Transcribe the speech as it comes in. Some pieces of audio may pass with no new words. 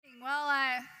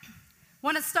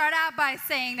Want to start out by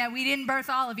saying that we didn't birth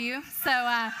all of you, so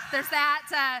there's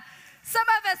that. Some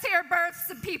of us here birthed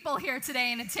some people here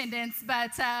today in attendance, but,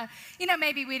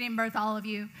 maybe we didn't birth all of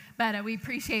you, but we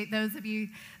appreciate those of you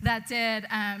that did.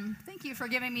 Thank you for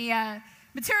giving me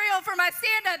material for my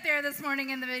stand-up there this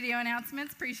morning in the video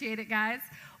announcements. Appreciate it, guys.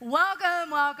 Welcome,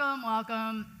 welcome,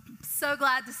 welcome. So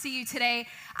glad to see you today.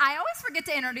 I always forget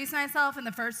to introduce myself in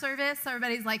the first service. So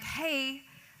everybody's like, hey,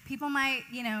 people might,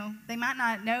 they might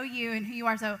not know you and who you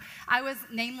are. So I was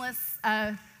nameless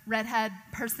redhead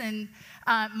person,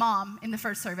 mom in the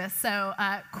first service. So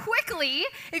quickly,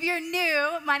 if you're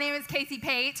new, my name is Casey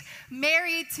Pate,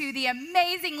 married to the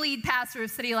amazing lead pastor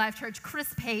of City Life Church,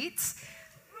 Chris Pate.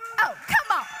 Oh,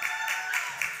 come on.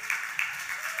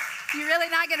 You're really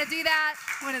not going to do that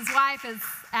when his wife is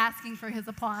asking for his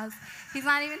applause? He's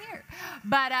not even here.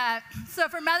 But so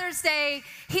for Mother's Day,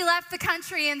 he left the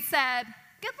country and said,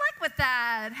 good luck with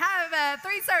that. Have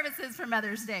 3 services for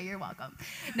Mother's Day. You're welcome.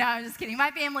 No, I'm just kidding.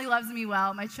 My family loves me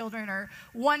well. My children are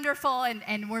wonderful,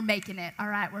 and we're making it. All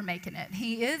right, we're making it.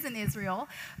 He is in Israel.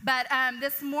 But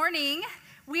this morning,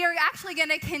 we are actually going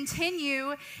to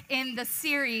continue in the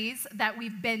series that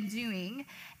we've been doing.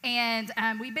 And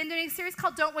we've been doing a series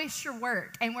called Don't Waste Your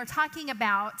Work. And we're talking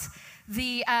about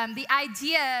the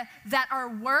idea that our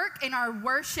work and our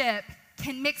worship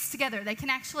can mix together. They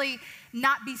can actually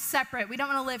not be separate. We don't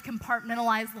want to live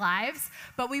compartmentalized lives,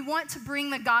 but we want to bring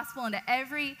the gospel into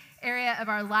every area of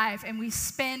our life. And we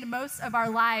spend most of our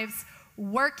lives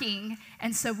working,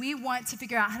 and so we want to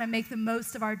figure out how to make the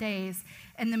most of our days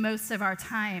and the most of our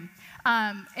time.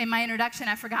 In my introduction,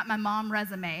 I forgot my mom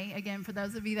resume. Again, for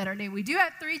those of you that are new, we do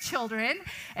have 3 children,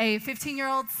 a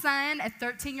 15-year-old son, a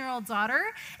 13-year-old daughter,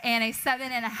 and a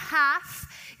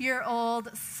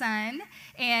 7.5-year-old son.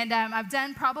 And I've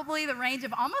done probably the range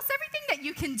of almost everything that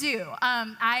you can do.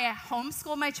 I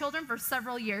homeschooled my children for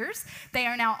several years. They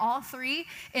are now all 3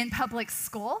 in public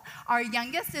school. Our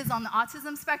youngest is on the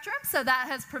autism spectrum, so that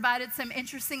has provided some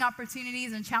interesting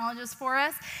opportunities and challenges for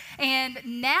us. And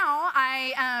now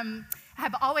I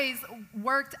have always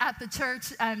worked at the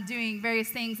church doing various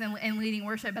things and leading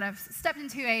worship, but I've stepped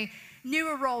into a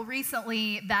newer role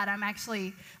recently that I'm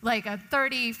actually like a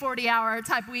 30, 40-hour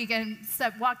type week and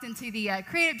walked into the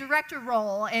creative director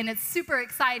role, and it's super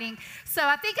exciting. So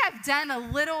I think I've done a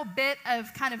little bit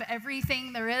of kind of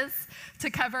everything there is to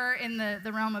cover in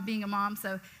the realm of being a mom.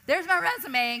 So there's my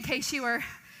resume in case you were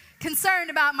concerned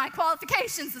about my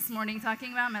qualifications this morning,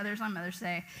 talking about mothers on Mother's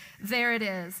Day. There it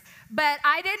is. But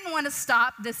I didn't want to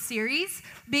stop this series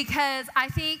because I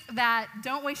think that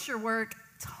Don't Waste Your Work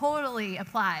totally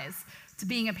applies to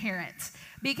being a parent.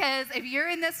 Because if you're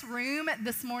in this room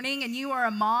this morning and you are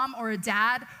a mom or a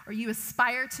dad, or you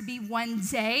aspire to be one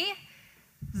day,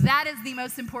 that is the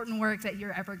most important work that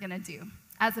you're ever going to do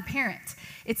as a parent.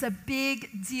 It's a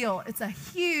big deal. It's a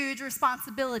huge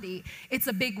responsibility. It's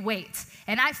a big weight.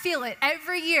 And I feel it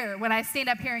every year when I stand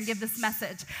up here and give this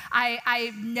message.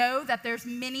 I know that there's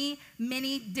many,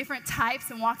 many different types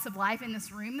and walks of life in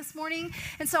this room this morning.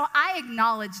 And so I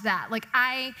acknowledge that. Like,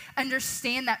 I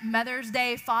understand that Mother's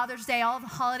Day, Father's Day, all of the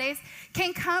holidays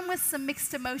can come with some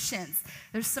mixed emotions.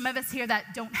 There's some of us here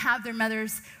that don't have their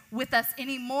mothers with us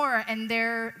anymore, and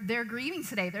they're grieving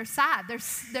today. They're sad.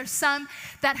 There's some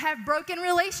that have broken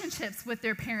relationships with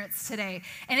their parents today,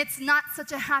 and it's not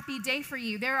such a happy day for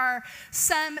you. There are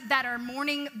some that are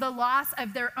mourning the loss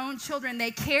of their own children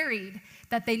they carried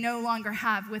that they no longer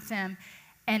have with them.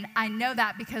 And I know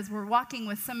that because we're walking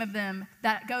with some of them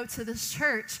that go to this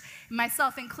church,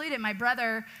 myself included. My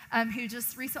brother, who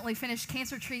just recently finished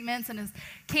cancer treatments and is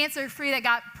cancer-free, that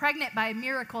got pregnant by a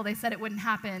miracle. They said it wouldn't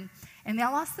happen. And they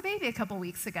lost the baby a couple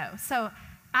weeks ago. So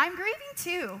I'm grieving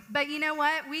too. But you know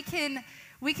what? We can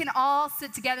all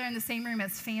sit together in the same room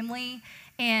as family.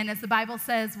 And as the Bible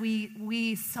says,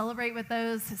 we celebrate with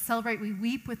those who celebrate. We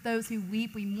weep with those who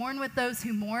weep. We mourn with those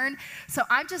who mourn. So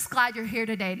I'm just glad you're here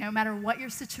today, no matter what your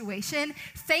situation.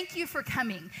 Thank you for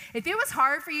coming. If it was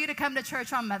hard for you to come to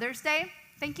church on Mother's Day,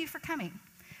 thank you for coming.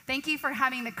 Thank you for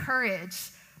having the courage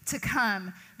to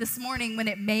come this morning when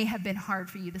it may have been hard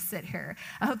for you to sit here.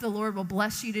 I hope the Lord will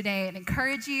bless you today and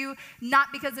encourage you,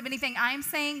 not because of anything I'm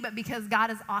saying, but because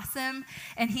God is awesome,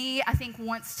 and He, I think,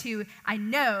 wants to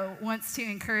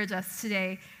encourage us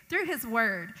today through His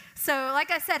Word. So, like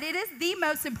I said, it is the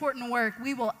most important work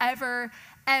we will ever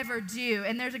do.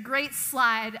 And there's a great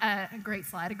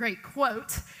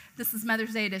quote. This is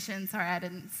Mother's Day edition. Sorry, I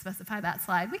didn't specify that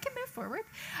slide. We can move forward.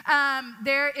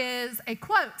 There is a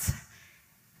quote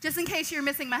Just in case you're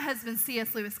missing my husband's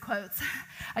C.S. Lewis quotes,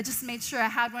 I just made sure I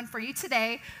had one for you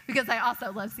today because I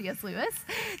also love C.S. Lewis.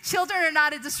 Children are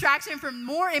not a distraction from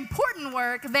more important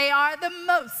work. They are the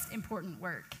most important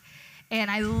work. And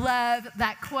I love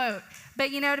that quote.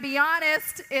 But to be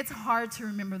honest, it's hard to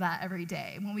remember that every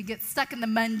day. When we get stuck in the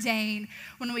mundane,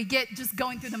 when we get just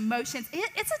going through the motions,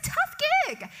 it's a tough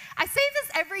gig. I say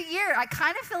this every year. I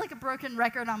kind of feel like a broken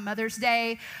record on Mother's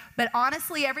Day. But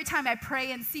honestly, every time I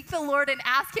pray and seek the Lord and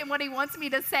ask him what he wants me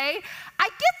to say, I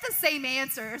get the same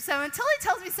answer. So until he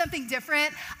tells me something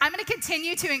different, I'm going to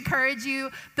continue to encourage you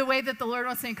the way that the Lord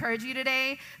wants to encourage you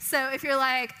today. So if you're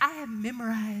like, I have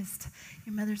memorized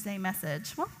your Mother's Day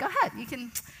message, well, go ahead.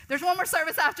 There's one more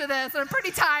service after this, and I'm pretty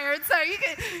tired, so you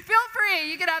can feel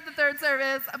free. You can have the third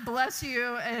service. Bless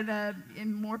you, and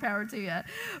more power to you.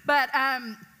 But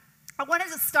I wanted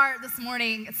to start this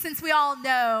morning, since we all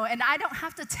know, and I don't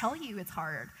have to tell you it's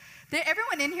hard.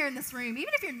 Everyone in here in this room,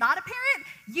 even if you're not a parent,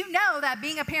 you know that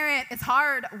being a parent is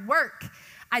hard work.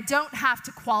 I don't have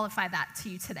to qualify that to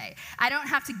you today. I don't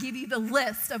have to give you the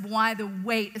list of why the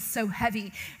weight is so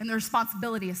heavy and the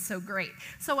responsibility is so great.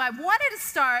 So I wanted to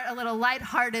start a little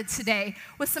lighthearted today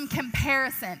with some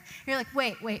comparison. You're like,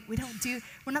 wait, we're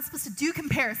not supposed to do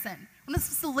comparison. We're not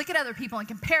supposed to look at other people and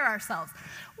compare ourselves.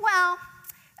 Well,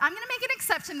 I'm going to make an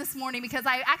exception this morning because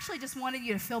I actually just wanted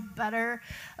you to feel better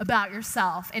about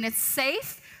yourself. And it's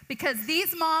safe because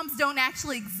these moms don't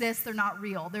actually exist. They're not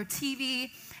real. They're TV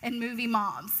and movie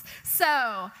moms.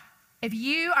 So if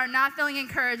you are not feeling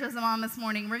encouraged as a mom this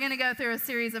morning, we're going to go through a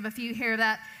series of a few here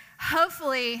that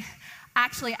hopefully,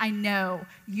 actually, I know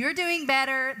you're doing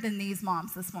better than these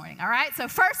moms this morning. All right? So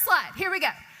first slide. Here we go.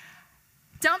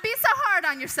 Don't be so hard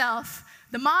on yourself.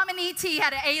 The mom in E.T.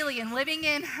 had an alien living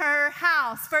in her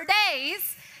house for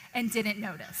days and didn't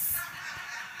notice.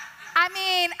 I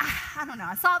mean, I don't know.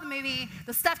 I saw the movie,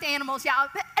 the stuffed animals. Yeah,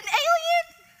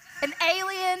 an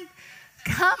alien?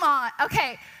 Come on.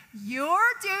 Okay, you're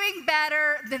doing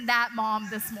better than that mom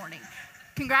this morning.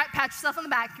 Pat yourself on the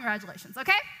back. Congratulations,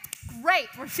 okay? Great.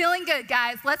 We're feeling good,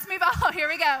 guys. Let's move on. Oh, here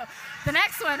we go. The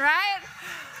next one, right?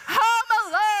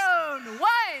 Home Alone 1,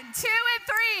 2,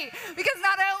 and 3. Because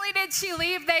not only did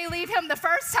they leave him the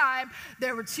first time,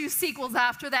 there were 2 sequels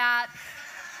after that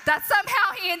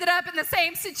somehow he ended up in the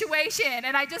same situation.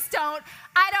 And I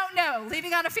don't know.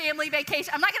 Leaving on a family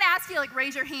vacation. I'm not going to ask you,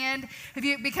 raise your hand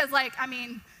because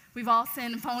we've all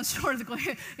sinned and fallen short of the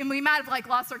glory. And we might have,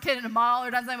 lost our kid in a mall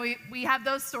or done something. We have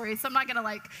those stories. So I'm not going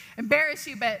to, embarrass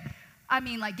you. But,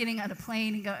 getting on a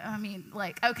plane and go,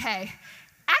 okay.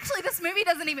 Actually, this movie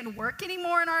doesn't even work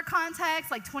anymore in our context.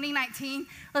 2019,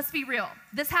 let's be real.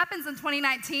 This happens in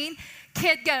 2019.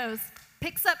 Kid goes,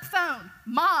 picks up phone.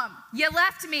 Mom, you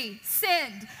left me.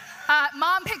 Sinned.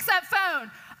 Mom picks up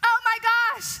phone. Oh my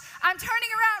gosh, I'm turning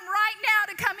around right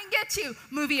now to come and get you.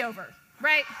 Movie over,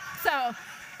 right? So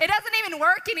it doesn't even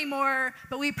work anymore,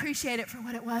 but we appreciate it for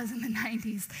what it was in the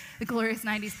 90s, the glorious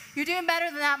 90s. You're doing better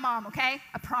than that, Mom, okay?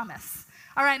 I promise.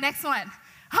 All right, next one.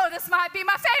 Oh, this might be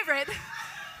my favorite.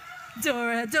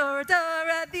 Dora, Dora,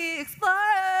 Dora the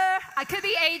Explorer. I could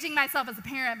be aging myself as a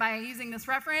parent by using this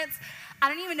reference. I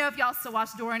don't even know if y'all still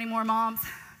watch Dora anymore, moms.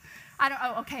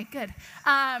 Oh, okay, good.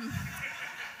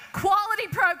 Quality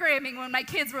programming when my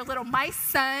kids were little. My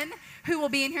son, who will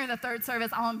be in here in the third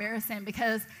service, I'll embarrass him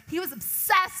because he was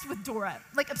obsessed with Dora,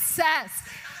 obsessed.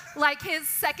 His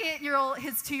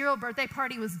 2-year-old birthday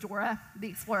party was Dora the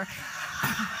Explorer.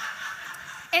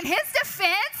 In his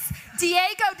defense,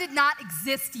 Diego did not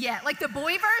exist yet. The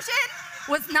boy version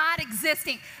was not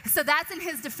existing. So that's in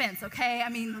his defense, okay?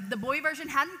 The boy version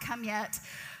hadn't come yet.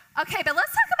 Okay, but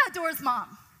let's talk about Dora's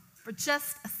mom for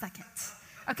just a second.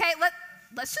 Okay,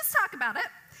 let's just talk about it.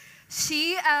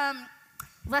 She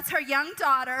lets her young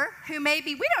daughter, who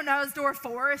maybe, we don't know, is Dora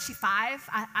 4? Is she 5?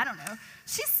 I don't know.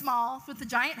 She's small with a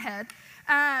giant head.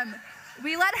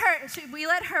 We let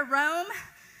her roam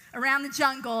around the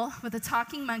jungle with a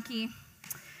talking monkey,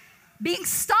 being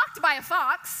stalked by a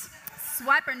fox,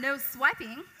 swipe or no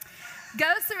swiping,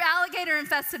 goes through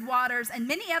alligator-infested waters and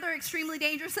many other extremely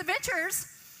dangerous adventures,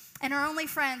 and her only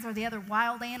friends are the other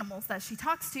wild animals that she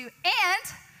talks to,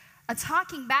 and a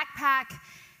talking backpack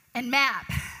and map.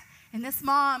 And this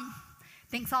mom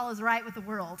thinks all is right with the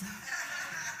world.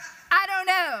 I don't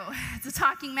know. It's a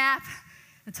talking map,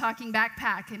 a talking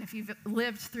backpack, and if you've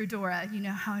lived through Dora, you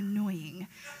know how annoying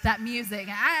that music.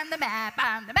 I'm the map,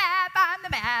 I'm the map, I'm the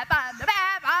map, I'm the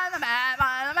map, I'm the map,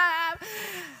 I'm the map.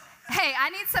 Hey, I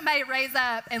need somebody to raise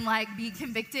up and be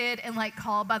convicted and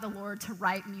called by the Lord to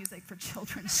write music for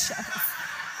children's shows.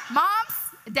 Moms,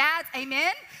 Dads,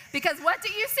 amen? Because what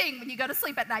do you sing when you go to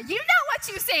sleep at night? You know what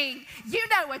you sing. You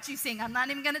know what you sing. I'm not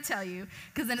even going to tell you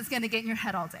because then it's going to get in your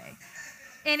head all day.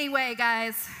 Anyway,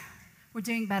 guys, we're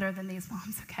doing better than these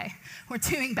moms, okay? We're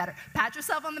doing better. Pat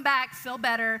yourself on the back, feel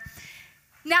better.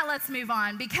 Now let's move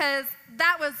on because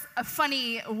that was a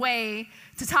funny way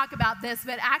to talk about this,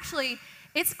 but actually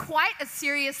it's quite a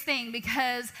serious thing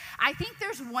because I think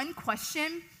there's one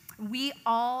question we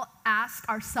all ask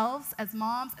ourselves as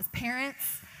moms, as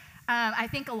parents. I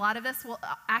think a lot of this will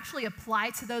actually apply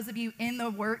to those of you in the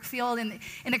work field, in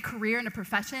a career, in a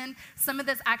profession. Some of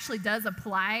this actually does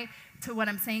apply to what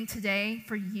I'm saying today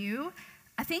for you.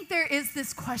 I think there is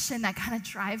this question that kind of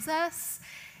drives us.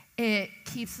 It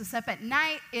keeps us up at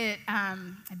night. It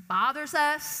bothers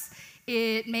us.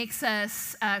 It makes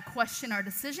us question our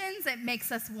decisions. It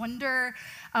makes us wonder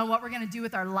what we're going to do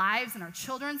with our lives and our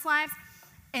children's lives.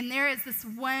 And there is this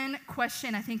one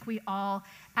question I think we all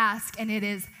ask, and it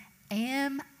is,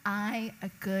 am I a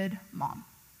good mom?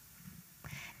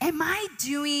 Am I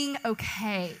doing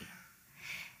okay?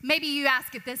 Maybe you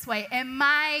ask it this way, am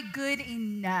I good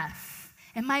enough?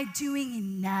 Am I doing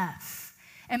enough?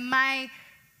 Am I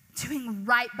doing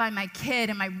right by my kid?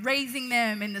 Am I raising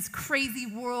them in this crazy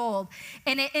world?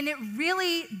 And it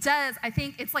really does. I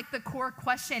think it's like the core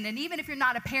question. And even if you're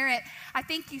not a parent, I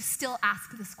think you still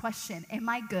ask this question, am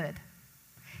I good?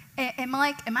 Am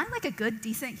I like a good,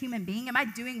 decent human being? Am I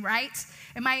doing right?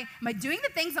 Am I doing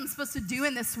the things I'm supposed to do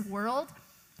in this world?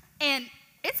 And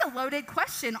it's a loaded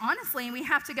question, honestly, and we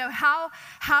have to go, how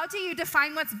do you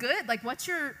define what's good? Like,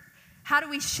 how do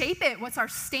we shape it? What's our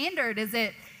standard? Is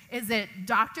it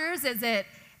doctors? Is it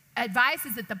advice?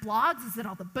 Is it the blogs? Is it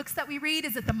all the books that we read?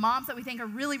 Is it the moms that we think are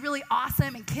really, really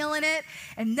awesome and killing it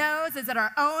and knows? Is it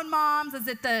our own moms? Is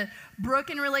it the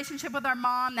broken relationship with our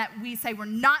mom that we say we're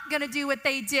not going to do what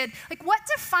they did? Like, what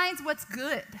defines what's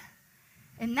good?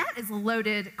 And that is a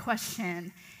loaded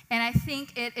question. And I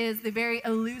think it is the very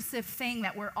elusive thing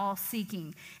that we're all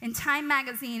seeking. In Time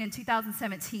magazine in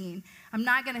 2017, I'm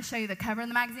not going to show you the cover of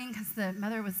the magazine because the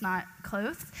mother was not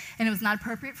clothed and it was not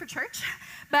appropriate for church.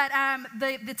 But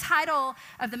the title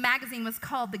of the magazine was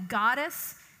called The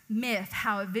Goddess Myth,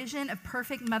 How a Vision of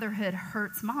Perfect Motherhood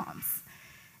Hurts Moms.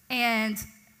 And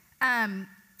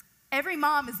every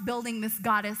mom is building this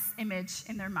goddess image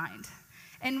in their mind.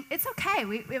 And it's okay.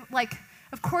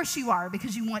 Of course you are,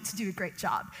 because you want to do a great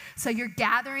job. So you're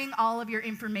gathering all of your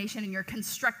information and you're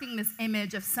constructing this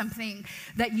image of something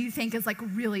that you think is like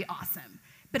really awesome.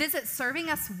 But is it serving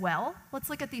us well? Let's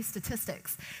look at these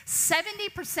statistics.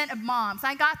 70% of moms,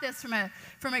 I got this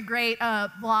from a great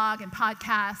blog and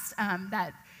podcast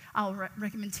that I'll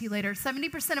recommend to you later.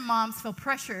 70% of moms feel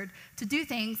pressured to do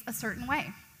things a certain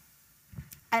way.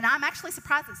 And I'm actually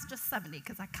surprised it's just 70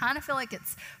 because I kind of feel like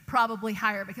it's probably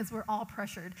higher because we're all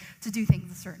pressured to do things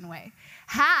a certain way.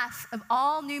 Half of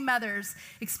all new mothers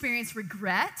experience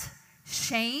regret,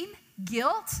 shame,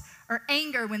 guilt, or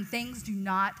anger when things do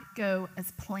not go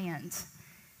as planned.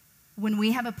 When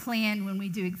we have a plan, when we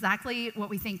do exactly what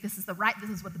we think this is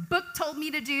what the book told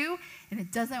me to do, and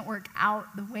it doesn't work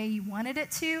out the way you wanted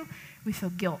it to, we feel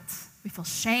guilt, we feel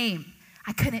shame.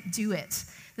 I couldn't do it.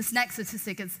 This next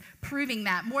statistic is proving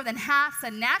that. More than half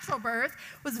said natural birth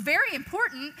was very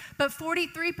important, but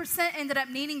 43% ended up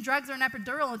needing drugs or an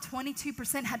epidural, and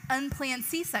 22% had unplanned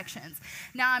C-sections.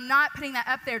 Now, I'm not putting that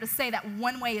up there to say that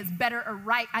one way is better or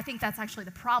right. I think that's actually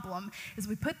the problem, is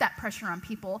we put that pressure on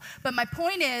people. But my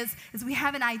point is we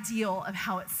have an ideal of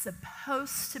how it's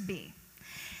supposed to be,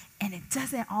 and it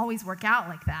doesn't always work out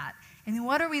like that. And then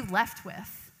what are we left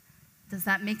with? Does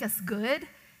that make us good?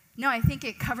 No, I think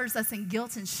it covers us in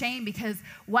guilt and shame because,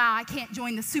 wow, I can't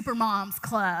join the super moms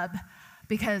club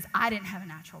because I didn't have a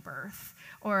natural birth.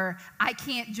 Or I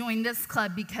can't join this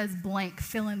club because blank,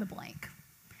 fill in the blank.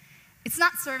 It's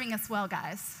not serving us well,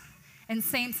 guys. And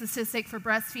same statistic for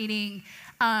breastfeeding.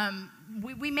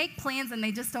 We make plans and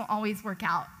they just don't always work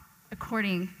out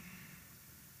according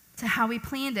to how we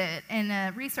planned it.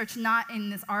 And research, not in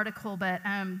this article, but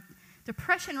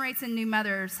depression rates in new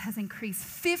mothers has increased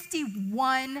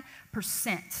 51%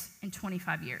 in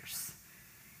 25 years.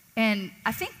 And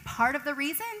I think part of the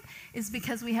reason is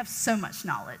because we have so much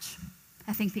knowledge.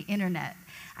 I think the internet.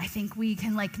 I think we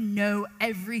can know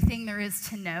everything there is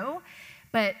to know.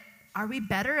 But are we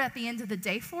better at the end of the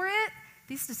day for it?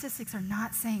 These statistics are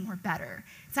not saying we're better.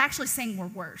 It's actually saying we're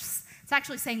worse. It's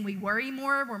actually saying we worry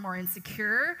more, we're more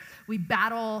insecure, we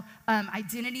battle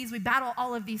identities, we battle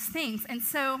all of these things. And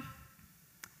so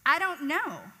I don't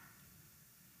know.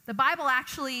 The Bible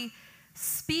actually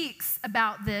speaks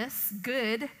about this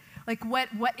good, like what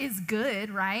is good,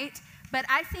 right? But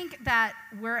I think that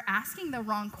we're asking the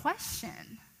wrong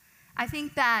question. I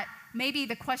think that maybe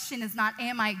the question is not,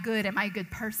 am I good? Am I a good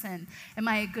person? Am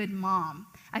I a good mom?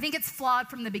 I think it's flawed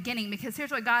from the beginning, because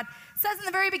here's what God says in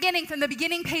the very beginning, from the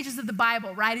beginning pages of the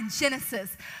Bible, right? In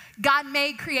Genesis, God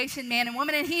made creation, man and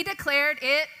woman, and he declared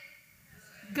it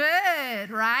good,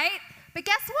 right? But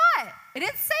guess what? It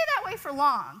didn't stay that way for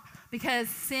long, because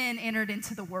sin entered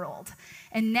into the world.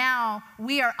 And now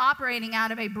we are operating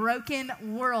out of a broken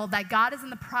world that God is in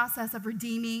the process of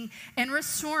redeeming and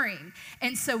restoring.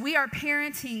 And so we are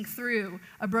parenting through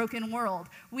a broken world.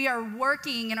 We are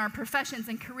working in our professions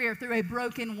and career through a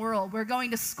broken world. We're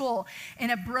going to school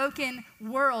in a broken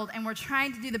world, and we're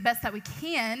trying to do the best that we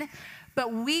can,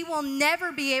 but we will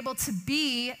never be able to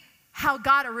be how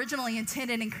God originally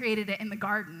intended and created it in the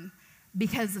garden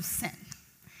because of sin.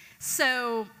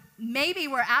 So maybe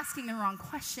we're asking the wrong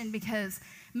question, because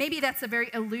maybe that's a very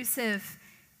elusive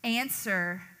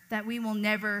answer that we will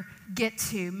never get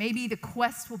to. Maybe the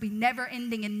quest will be never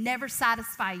ending and never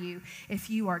satisfy you if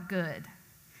you are good.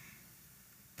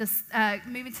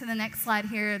 Moving to the next slide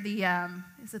here,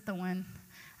 is it the one?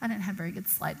 I didn't have very good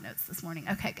slide notes this morning.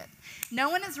 Okay, good. No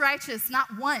one is righteous, not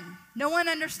one. No one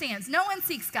understands. No one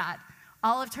seeks God.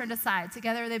 All have turned aside.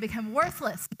 Together they become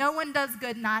worthless. No one does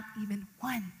good, not even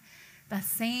one. The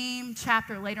same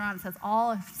chapter later on, it says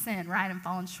all have sinned, right, and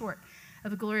fallen short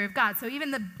of the glory of God. So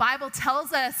even the Bible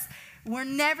tells us we're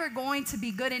never going to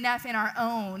be good enough in our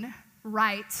own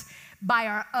right, by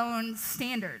our own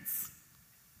standards.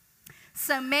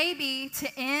 So maybe to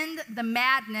end the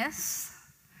madness,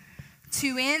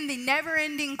 to end the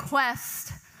never-ending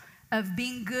quest of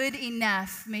being good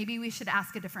enough, maybe we should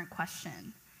ask a different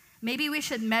question. Maybe we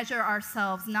should measure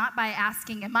ourselves not by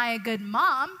asking, am I a good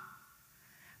mom?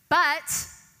 But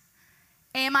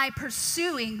am I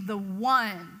pursuing the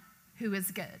one who is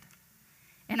good?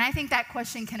 And I think that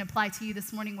question can apply to you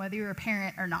this morning, whether you're a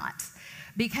parent or not.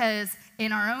 Because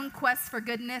in our own quest for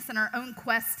goodness and our own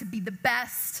quest to be the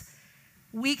best,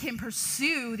 we can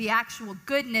pursue the actual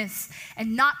goodness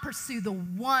and not pursue the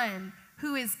one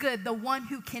who is good, the one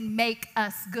who can make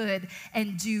us good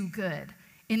and do good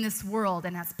in this world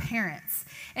and as parents.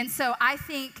 And so I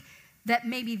think that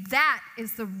maybe that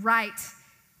is the right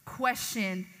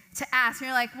question to ask. And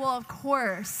you're like, well, of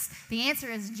course, the answer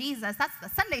is Jesus. That's the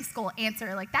Sunday school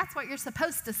answer. Like, that's what you're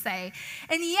supposed to say.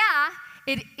 And yeah,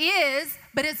 it is,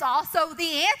 but it's also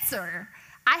the answer.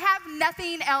 I have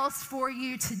nothing else for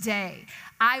you today.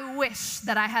 I wish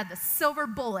that I had the silver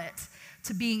bullet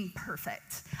to being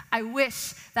perfect. I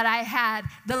wish that I had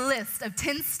the list of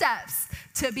 10 steps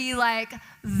to be like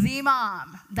the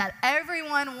mom that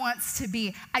everyone wants to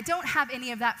be. I don't have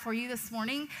any of that for you this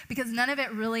morning, because none of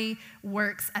it really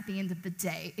works at the end of the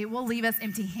day. It will leave us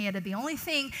empty-handed. The only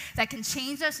thing that can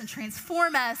change us and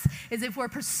transform us is if we're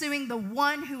pursuing the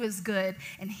one who is good,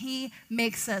 and he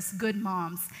makes us good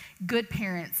moms, good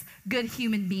parents, good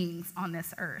human beings on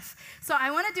this earth. So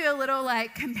I want to do a little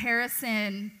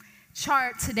comparison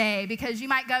chart today, because you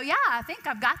might go, yeah, I think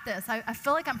I've got this. I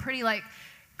feel like I'm pretty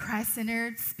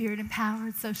Christ-centered,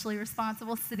 spirit-empowered, socially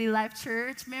responsible City Life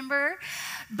Church member.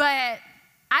 But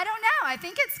I don't know. I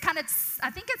think it's kind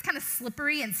of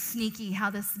slippery and sneaky how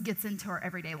this gets into our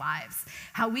everyday lives.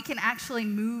 How we can actually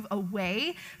move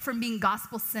away from being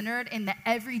gospel-centered in the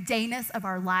everydayness of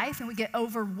our life, and we get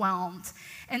overwhelmed.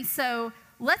 And so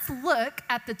let's look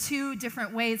at the two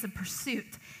different ways of pursuit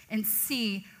and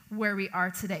see where we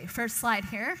are today. First slide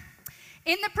here.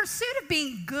 In the pursuit of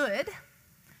being good,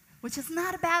 which is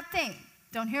not a bad thing.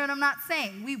 Don't hear what I'm not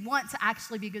saying. We want to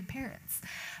actually be good parents.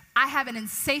 I have an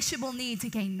insatiable need to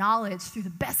gain knowledge through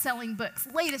the best-selling books,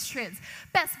 latest trends,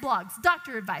 best blogs,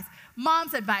 doctor advice,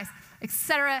 mom's advice,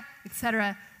 etc.,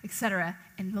 etc., etc.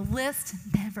 And the list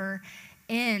never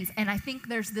ends. And I think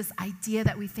there's this idea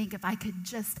that we think if I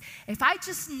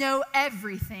just know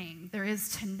everything there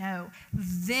is to know,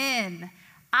 then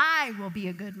I will be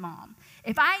a good mom.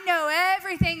 If I know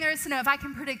everything there is to know, if I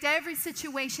can predict every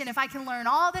situation, if I can learn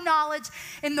all the knowledge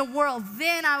in the world,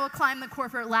 then I will climb the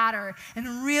corporate ladder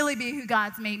and really be who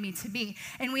God's made me to be.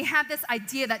 And we have this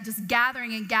idea that just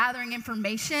gathering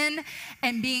information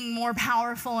and being more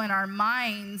powerful in our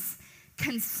minds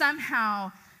can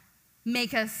somehow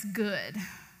make us good.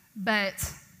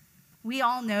 But we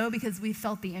all know, because we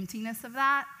felt the emptiness of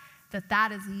that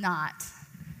that is not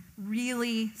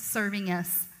really serving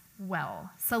us well.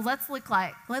 So let's look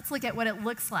at what it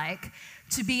looks like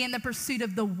to be in the pursuit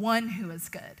of the one who is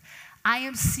good. I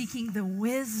am seeking the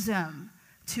wisdom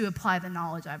to apply the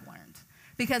knowledge I've learned,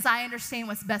 because I understand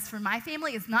what's best for my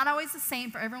family is not always the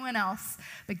same for everyone else,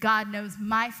 but God knows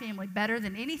my family better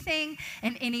than anything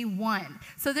and anyone.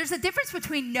 So there's a difference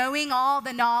between knowing all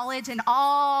the knowledge and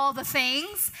all the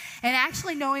things and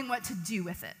actually knowing what to do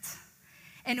with it.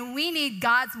 And we need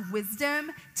God's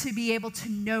wisdom to be able to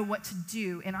know what to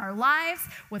do in our lives,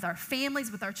 with our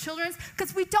families, with our children,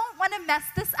 because we don't want to mess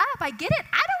this up. I get it.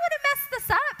 I don't want to mess this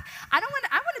up. I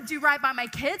want to do right by my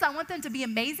kids. I want them to be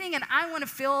amazing, and I want to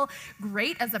feel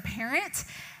great as a parent.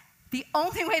 The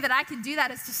only way that I can do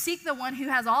that is to seek the one who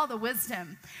has all the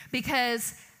wisdom,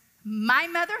 because my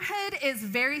motherhood is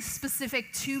very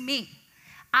specific to me.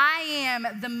 I am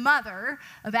the mother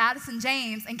of Addison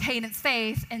James and Cadence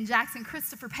Faith and Jackson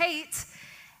Christopher Pate,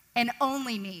 and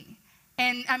only me.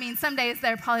 And I mean, some days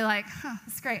they're probably like,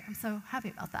 that's great. I'm so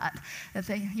happy about that.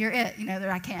 You're it, that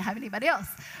I can't have anybody else.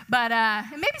 But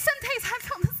and maybe some days I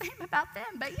feel the same about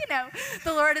them. But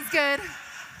the Lord is good.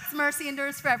 His mercy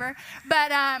endures forever.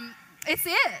 But it's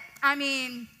it. I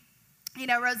mean,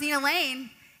 Rosina Lane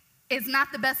is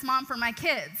not the best mom for my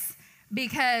kids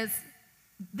because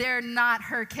they're not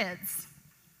her kids.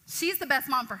 She's the best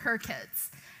mom for her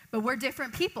kids, but we're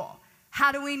different people.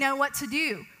 How do we know what to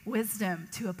do? Wisdom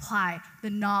to apply the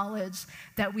knowledge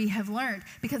that we have learned,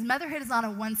 because motherhood is not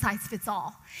a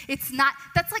one-size-fits-all. It's not,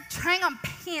 that's like trying on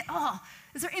pants. Oh,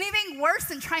 is there anything worse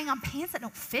than trying on pants that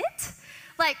don't fit?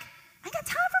 Like, I got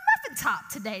time for muffin top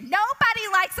today. Nobody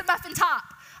likes a muffin top.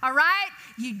 All right?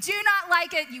 You do not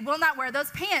like it. You will not wear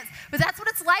those pants. But that's what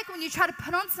it's like when you try to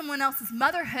put on someone else's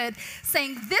motherhood,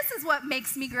 saying, this is what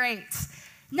makes me great.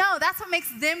 No, that's what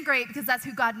makes them great, because that's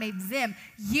who God made them.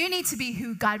 You need to be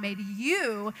who God made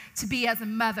you to be as a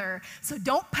mother. So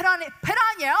don't put on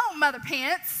your own mother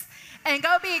pants and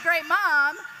go be a great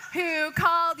mom who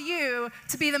called you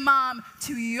to be the mom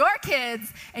to your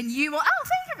kids, and you will,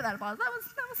 thank you for that applause. That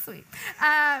was sweet.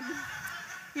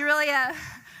 You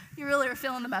really are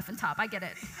feeling the muffin top. I get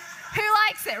it. Who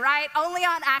likes it, right? Only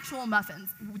on actual muffins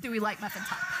do we like muffin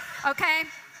top, okay?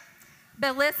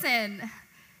 But listen,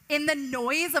 in the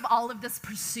noise of all of this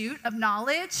pursuit of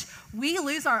knowledge, we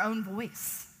lose our own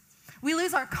voice. We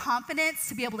lose our confidence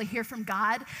to be able to hear from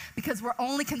God because we're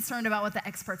only concerned about what the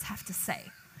experts have to say.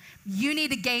 You need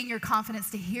to gain your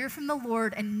confidence to hear from the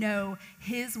Lord and know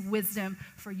his wisdom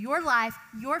for your life,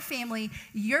 your family,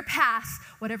 your past,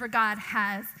 whatever God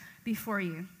has before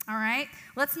you. All right?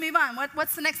 Let's move on.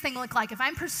 What's the next thing look like? If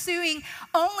I'm pursuing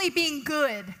only being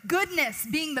goodness,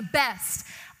 being the best,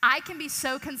 I can be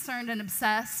so concerned and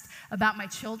obsessed about my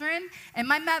children and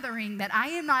my mothering that I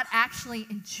am not actually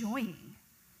enjoying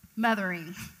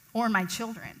mothering or my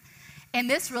children. And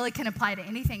this really can apply to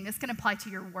anything. This can apply to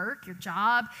your work, your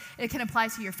job. It can apply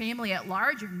to your family at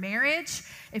large, your marriage.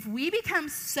 If we become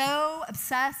so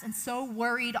obsessed and so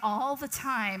worried all the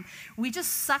time, we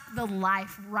just suck the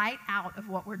life right out of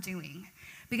what we're doing.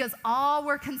 Because all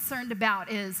we're concerned about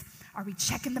is, are we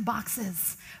checking the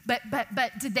boxes? But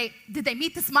did they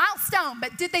meet this milestone?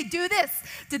 But did they do this?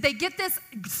 Did they get this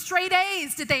straight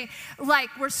A's?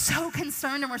 We're so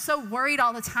concerned and we're so worried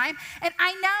all the time. And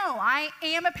I know, I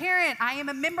am a parent. I am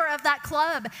a member of that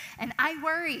club, and I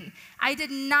worry. I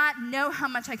did not know how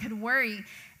much I could worry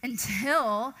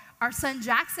until our son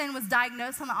Jackson was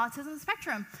diagnosed on the autism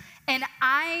spectrum. And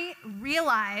I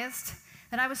realized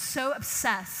that I was so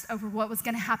obsessed over what was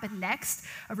going to happen next,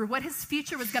 over what his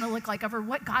future was going to look like, over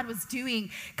what God was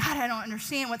doing. God, I don't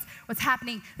understand what's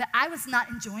happening, that I was not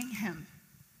enjoying him.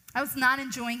 I was not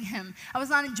enjoying him. I was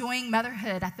not enjoying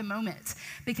motherhood at the moment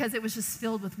because it was just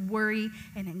filled with worry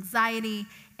and anxiety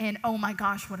and, oh my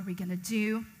gosh, what are we going to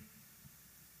do?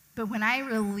 But when I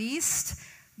released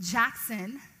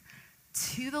Jackson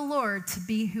to the Lord to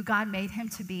be who God made him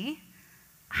to be,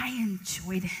 I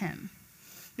enjoyed him.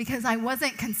 Because I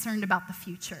wasn't concerned about the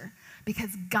future,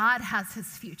 because God has his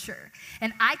future.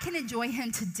 And I can enjoy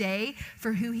him today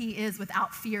for who he is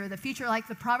without fear of the future, like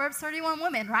the Proverbs 31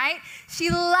 woman, right?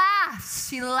 She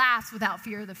laughs without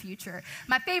fear of the future.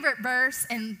 My favorite verse,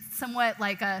 and somewhat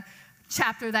like a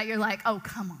chapter that you're like, oh,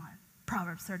 come on,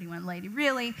 Proverbs 31 lady,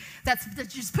 really? That's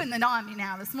just putting it on me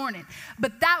now this morning.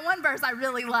 But that one verse I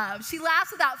really love. She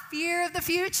laughs without fear of the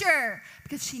future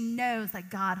because she knows that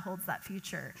God holds that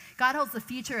future. God holds the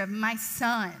future of my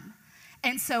son.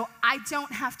 And so I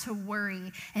don't have to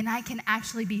worry, and I can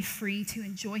actually be free to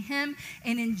enjoy him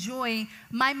and enjoy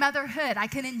my motherhood. I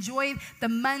can enjoy the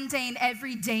mundane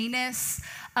everydayness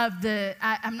of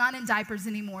I'm not in diapers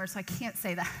anymore, so I can't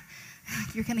say that.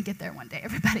 You're going to get there one day.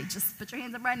 Everybody, just put your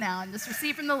hands up right now and just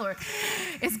receive from the Lord.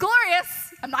 It's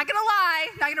glorious. I'm not going to lie.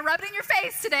 I'm not going to rub it in your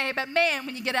face today, but man,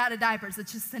 when you get out of diapers,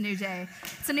 it's just a new day.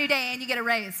 It's a new day, and you get a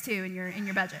raise, too, in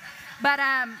your budget. But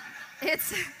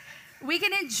we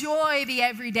can enjoy the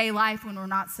everyday life when we're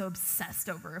not so obsessed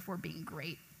over if we're being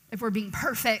great, if we're being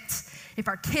perfect, if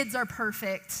our kids are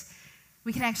perfect.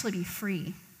 We can actually be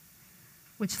free,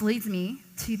 which leads me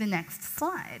to the next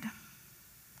slide.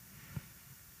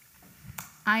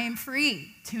 I am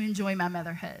free to enjoy my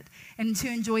motherhood and to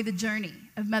enjoy the journey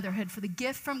of motherhood for the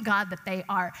gift from God that they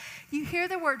are. You hear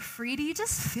the word free, do you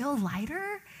just feel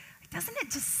lighter? Like, doesn't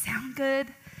it just sound good?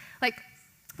 Like,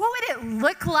 what would it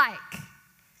look like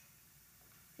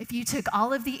if you took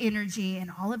all of the energy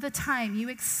and all of the time you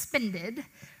expended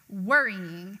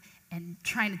worrying and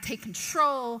trying to take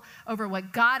control over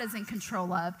what God is in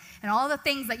control of and all the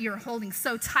things that you're holding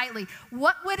so tightly?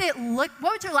 What would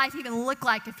your life even look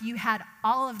like if you had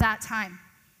all of that time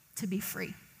to be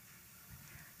free?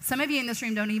 Some of you in this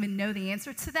room don't even know the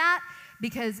answer to that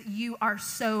because you are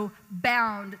so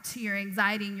bound to your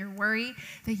anxiety and your worry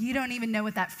that you don't even know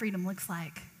what that freedom looks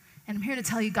like. And I'm here to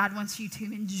tell you, God wants you to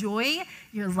enjoy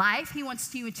your life. He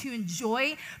wants you to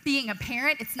enjoy being a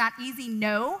parent. It's not easy,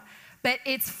 no, but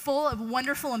it's full of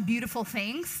wonderful and beautiful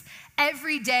things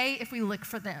every day if we look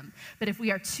for them. But if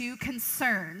we are too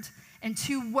concerned and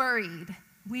too worried,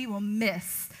 we will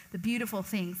miss the beautiful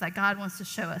things that God wants to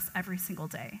show us every single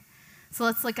day. So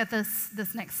let's look at this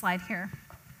next slide here.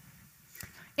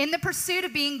 In the pursuit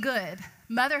of being good,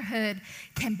 motherhood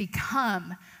can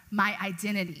become my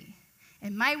identity.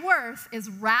 And my worth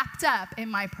is wrapped up in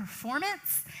my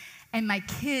performance and my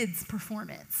kids'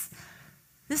 performance.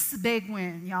 This is a big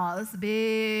win, y'all. This is a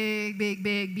big, big,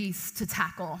 big beast to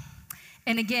tackle.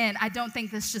 And again, I don't think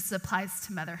this just applies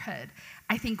to motherhood.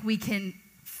 I think we can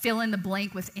fill in the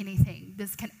blank with anything.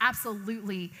 This can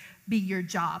absolutely be your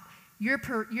job. Your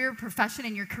profession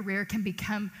and your career can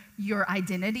become your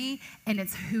identity, and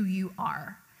it's who you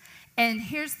are. And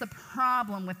here's the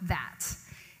problem with that.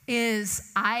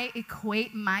 Is I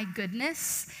equate my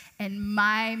goodness and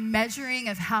my measuring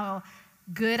of how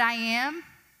good I am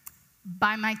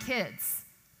by my kids.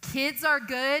 Kids are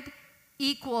good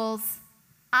equals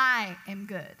I am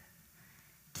good.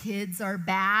 Kids are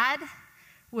bad,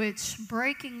 which,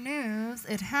 breaking news,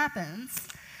 it happens.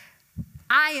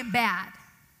 I am bad.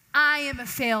 I am a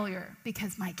failure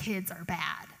because my kids are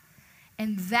bad.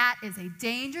 And that is a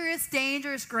dangerous,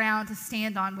 dangerous ground to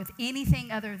stand on with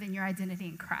anything other than your identity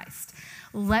in Christ.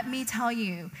 Let me tell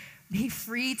you, be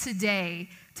free today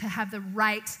to have the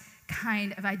right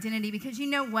kind of identity, because you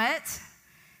know what?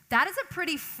 That is a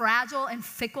pretty fragile and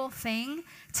fickle thing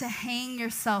to hang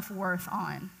your self-worth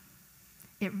on.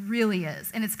 It really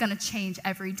is, and it's going to change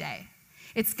every day.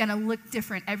 It's going to look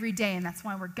different every day, and that's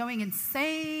why we're going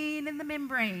insane in the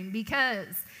membrane,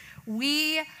 because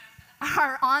we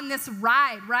are on this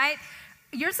ride, right?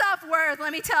 Your self-worth,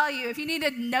 let me tell you, if you need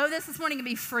to know this morning and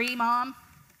be free, mom,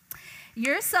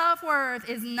 your self-worth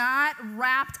is not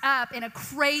wrapped up in a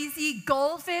crazy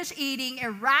goldfish-eating,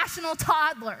 irrational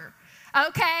toddler,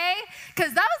 okay?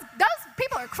 Because those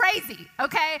people are crazy,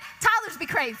 okay? Toddlers be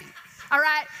crazy, all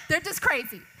right? They're just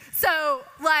crazy. So,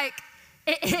 like,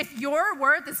 if your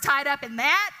worth is tied up in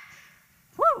that,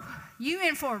 whoo, you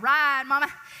in for a ride, mama.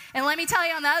 And let me tell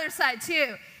you on the other side,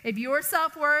 too, if your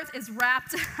self-worth is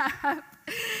wrapped up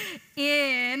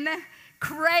in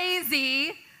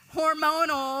crazy,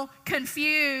 hormonal,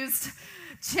 confused,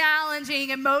 challenging,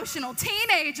 emotional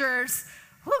teenagers,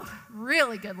 whew,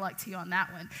 really good luck to you on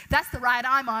that one. That's the ride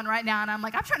I'm on right now, and I'm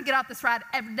like, I'm trying to get off this ride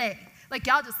every day. Like,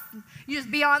 you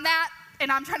just be on that,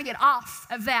 and I'm trying to get off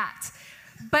of that.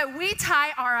 But we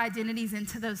tie our identities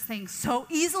into those things so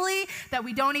easily that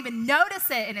we don't even notice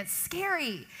it, and it's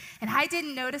scary. And I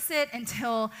didn't notice it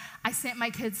until I sent my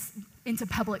kids into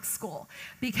public school,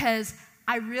 because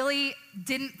I really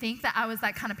didn't think that I was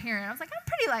that kind of parent. I was like, I'm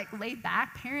pretty laid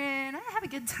back parent. I have a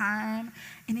good time.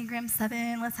 Enneagram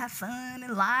 7, let's have fun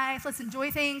in life. Let's enjoy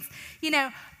things,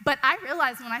 But I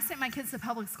realized when I sent my kids to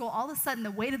public school, all of a sudden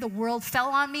the weight of the world fell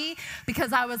on me,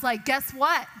 because I was like, guess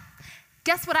what?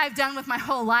 Guess what I've done with my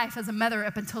whole life as a mother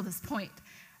up until this point?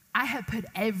 I have put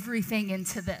everything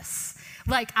into this.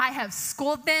 Like, I have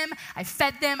schooled them, I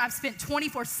fed them, I've spent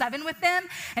 24/7 with them.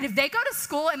 And if they go to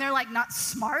school and they're not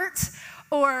smart,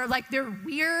 or they're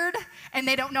weird and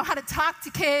they don't know how to talk to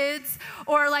kids,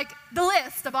 or the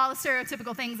list of all the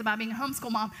stereotypical things about being a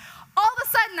homeschool mom, all of a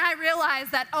sudden I realize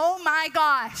that, oh my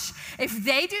gosh, if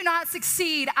they do not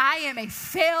succeed, I am a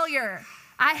failure.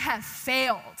 I have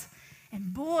failed.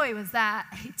 And boy, was that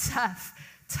a tough,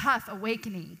 tough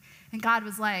awakening. And God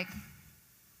was like,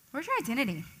 where's your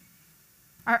identity?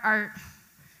 Are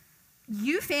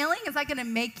you failing? Is that going to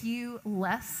make you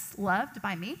less loved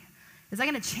by me? Is that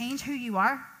going to change who you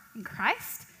are in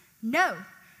Christ? No.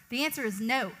 The answer is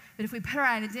no. But if we put our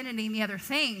identity in the other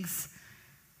things,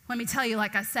 let me tell you,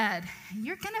 like I said,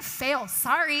 you're going to fail.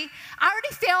 Sorry. I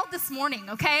already failed this morning,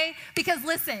 okay? Because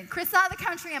listen, Chris is out of the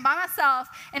country and by myself,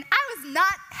 and I was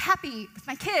not happy with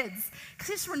my kids because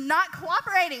they just were not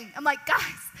cooperating. I'm like, guys,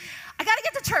 I got to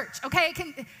get to church, okay?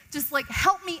 Can just like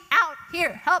help me out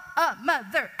here. Help a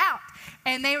mother out.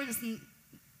 And they were just,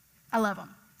 I love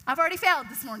them. I've already failed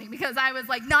this morning because I was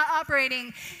like not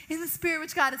operating in the spirit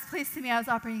which God has placed in me. I was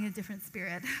operating in a different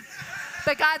spirit.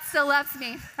 But God still loves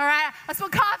me, all right? I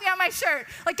spilled coffee on my shirt.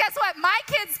 Like, guess what? My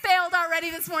kids failed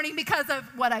already this morning because of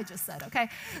what I just said, okay?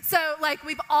 So, like,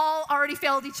 we've all already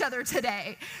failed each other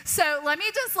today. So let me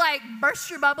just, like, burst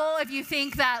your bubble if you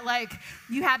think that, like,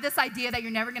 you have this idea that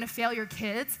you're never going to fail your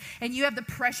kids, and you have the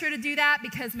pressure to do that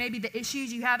because maybe the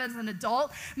issues you have as an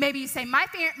adult, maybe you say, my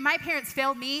parents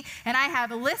failed me, and I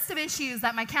have a list of issues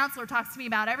that my counselor talks to me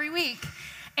about every week,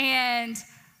 and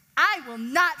I will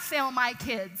not fail my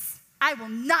kids. I will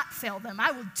not fail them. I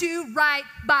will do right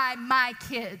by my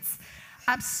kids.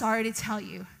 I'm sorry to tell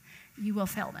you, you will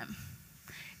fail them.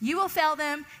 You will fail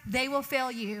them. They will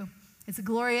fail you. It's a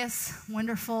glorious,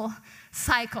 wonderful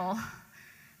cycle.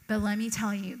 But let me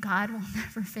tell you, God will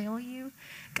never fail you.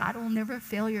 God will never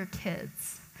fail your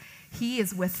kids. He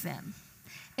is with them.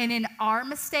 And in our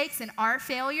mistakes and our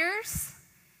failures,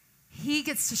 he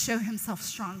gets to show himself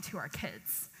strong to our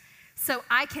kids. So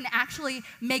I can actually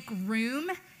make room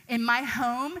in my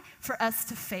home for us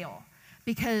to fail,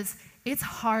 because it's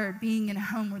hard being in a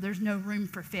home where there's no room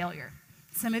for failure.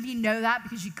 Some of you know that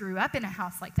because you grew up in a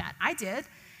house like that. I did.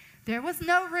 There was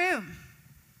no room.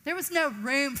 There was no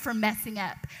room for messing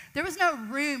up. There was no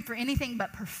room for anything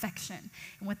but perfection.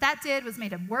 And what that did was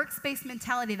made a works-based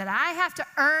mentality that I have to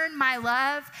earn my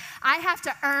love. I have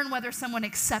to earn whether someone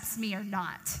accepts me or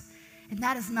not. And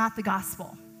that is not the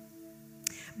gospel.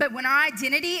 But when our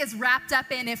identity is wrapped up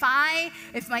in if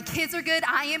my kids are good,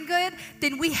 I am good,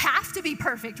 then we have to be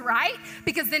perfect, right?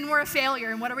 Because then we're a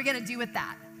failure, and what are we going to do with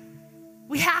that?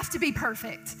 We have to be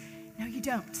perfect. No, you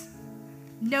don't.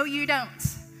 No, you don't.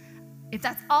 If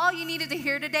that's all you needed to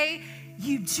hear today,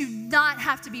 you do not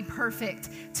have to be perfect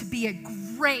to be a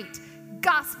great,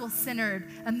 gospel-centered,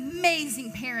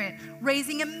 amazing parent,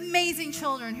 raising amazing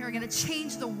children who are going to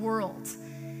change the world.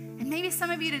 And maybe some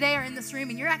of you today are in this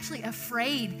room and you're actually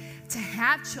afraid to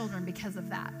have children because of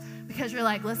that. Because you're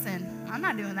like, listen, I'm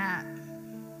not doing that.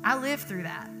 I lived through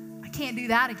that. I can't do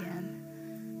that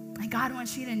again. And God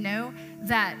wants you to know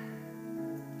that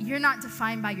you're not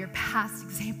defined by your past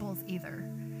examples either.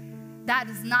 That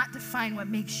does not define what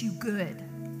makes you good.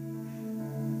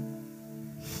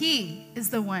 He is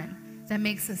the one that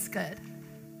makes us good.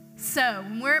 So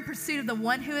when we're in pursuit of the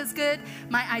one who is good,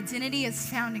 my identity is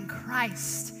found in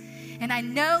Christ. And I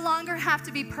no longer have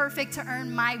to be perfect to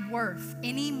earn my worth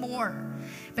anymore.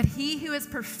 But he who is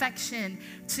perfection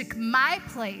took my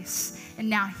place, and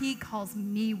now he calls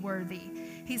me worthy.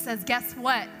 He says, guess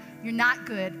what? You're not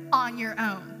good on your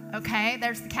own, okay?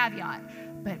 There's the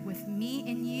caveat. But with me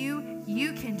and you,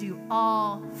 you can do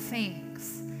all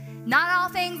things. Not all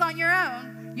things on your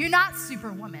own. You're not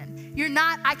Superwoman. You're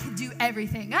not, I can do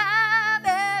everything. I'm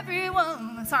every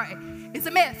woman. Sorry, it's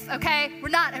a myth, okay? We're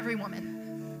not every woman.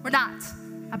 We're not.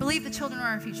 I believe the children are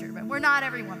our future, but we're not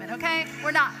every woman, okay? We're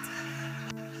not.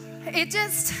 It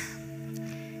just,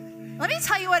 let me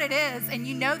tell you what it is, and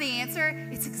you know the answer.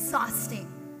 It's exhausting.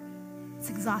 It's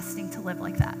exhausting to live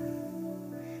like that.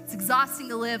 It's exhausting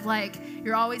to live like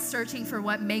you're always searching for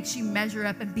what makes you measure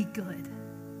up and be good.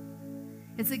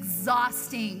 It's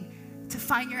exhausting to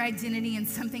find your identity in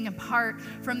something apart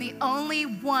from the only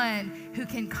one who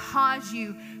can cause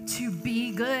you to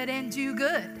be good and do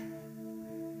good.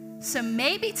 So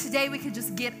maybe today we could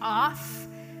just get off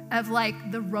of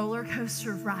like the roller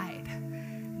coaster ride.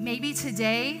 Maybe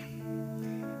today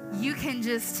you can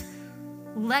just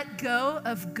let go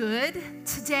of good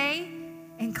today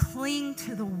and cling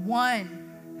to the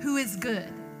one who is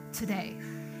good today.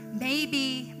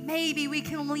 Maybe we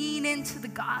can lean into the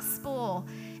gospel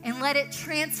and let it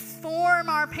transform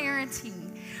our parenting.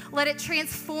 Let it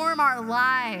transform our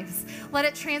lives. Let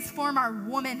it transform our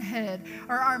womanhood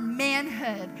or our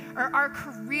manhood or our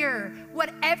career.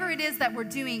 Whatever it is that we're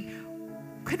doing,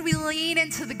 could we lean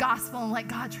into the gospel and let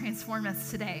God transform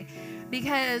us today?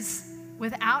 Because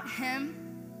without him,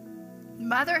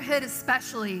 motherhood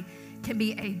especially can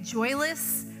be a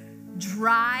joyless,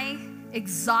 dry,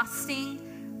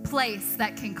 exhausting place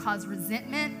that can cause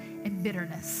resentment and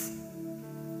bitterness.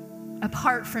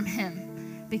 Apart from him.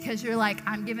 Because you're like,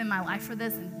 I'm giving my life for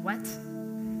this, and what?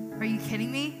 Are you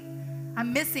kidding me?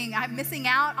 I'm missing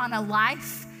out on a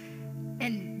life,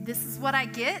 and this is what I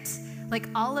get? Like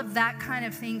all of that kind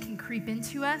of thing can creep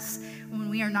into us when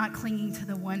we are not clinging to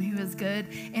the one who is good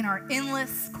in our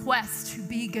endless quest to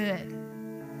be good.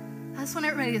 I just want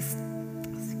everybody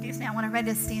to, I want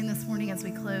everybody to stand this morning as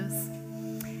we close.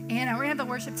 And we're gonna have the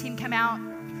worship team come out.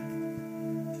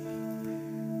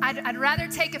 I'd rather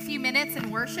take a few minutes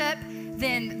and worship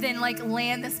than like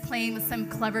land this plane with some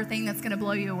clever thing that's gonna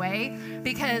blow you away.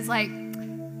 Because like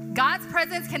God's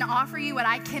presence can offer you what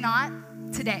I cannot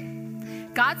today.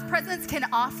 God's presence can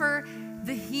offer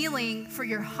the healing for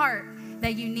your heart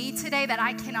that you need today that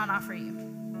I cannot offer you.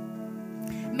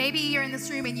 Maybe you're in this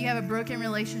room and you have a broken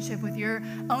relationship with your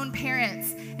own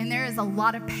parents, and there is a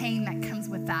lot of pain that comes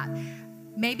with that.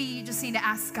 Maybe you just need to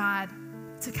ask God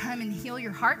to come and heal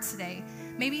your heart today.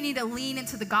 Maybe you need to lean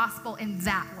into the gospel in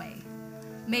that way.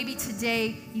 Maybe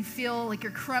today you feel like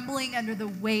you're crumbling under the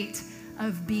weight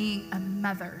of being a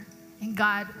mother. And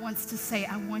God wants to say,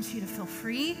 I want you to feel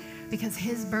free because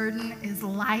his burden is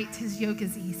light, his yoke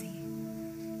is easy.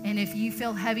 And if you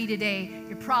feel heavy today,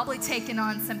 you're probably taking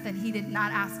on something he did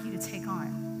not ask you to take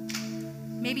on.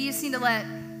 Maybe you just need to let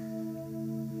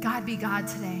God be God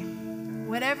today.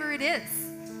 Whatever it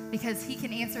is, because he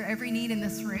can answer every need in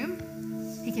this room.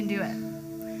 He can do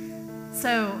it.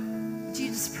 So, would you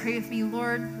just pray with me,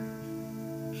 Lord?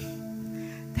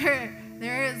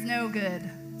 There is no good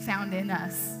found in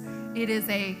us. It is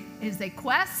a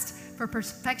quest for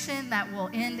perfection that will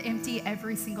end empty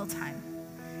every single time.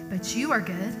 But you are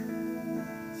good.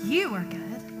 You are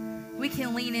good. We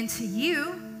can lean into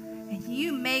you, and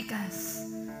you make us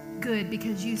good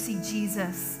because you see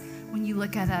Jesus. When you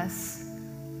look at us,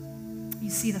 you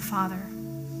see the Father,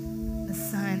 the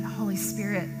Son, the Holy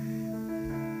Spirit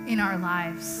in our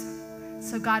lives.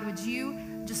 So God, would you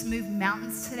just move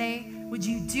mountains today? Would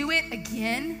you do it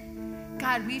again?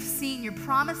 God, we've seen your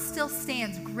promise still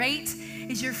stands. Great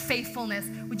is your faithfulness.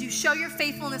 Would you show your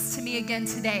faithfulness to me again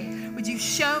today? Would you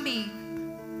show me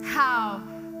how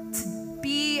to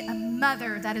be a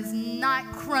mother that is not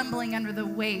crumbling under the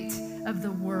weight of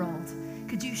the world?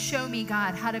 Could you show me,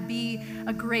 God, how to be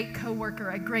a great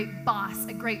coworker, a great boss,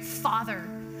 a great father,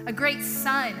 a great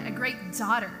son, a great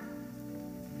daughter?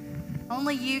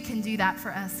 Only you can do that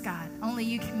for us, God. Only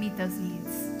you can meet those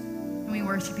needs. And we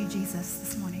worship you, Jesus,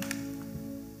 this morning.